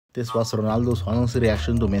This was Ronaldo's honest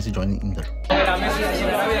reaction to Messi joining Inter.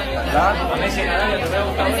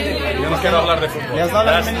 Yo no quiero hablar de fútbol. Ya está,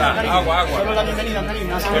 agua.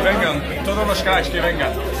 Que vengan, todos los cracks que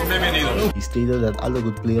vengan. Bienvenidos. He stated that all the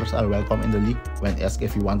good players are welcome in the league when asked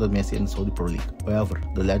if he wanted Messi in the Saudi Pro League. However,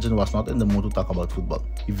 the legend was not in the mood to talk about football.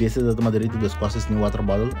 He visited Madrid to discuss his new water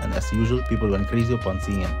bottle, and as usual, people went crazy upon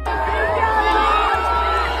seeing him.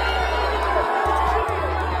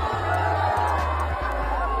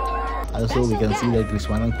 Also, we can see that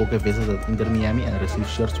Griezmann and Koke visited Inter Miami and received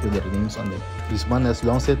shirts with their names on them. Griezmann has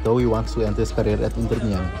long said how he wants to end his career at Inter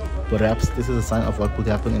Miami. Perhaps this is a sign of what could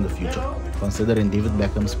happen in the future, considering David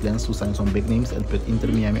Beckham's plans to sign some big names and put Inter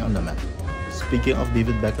Miami on the map. Speaking of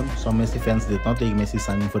David Beckham, some Messi fans did not take Messi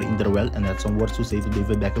signing for Inter well and had some words to say to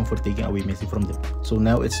David Beckham for taking away Messi from them. So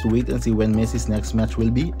now it's to wait and see when Messi's next match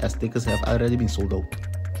will be, as tickets have already been sold out.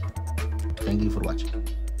 Thank you for watching.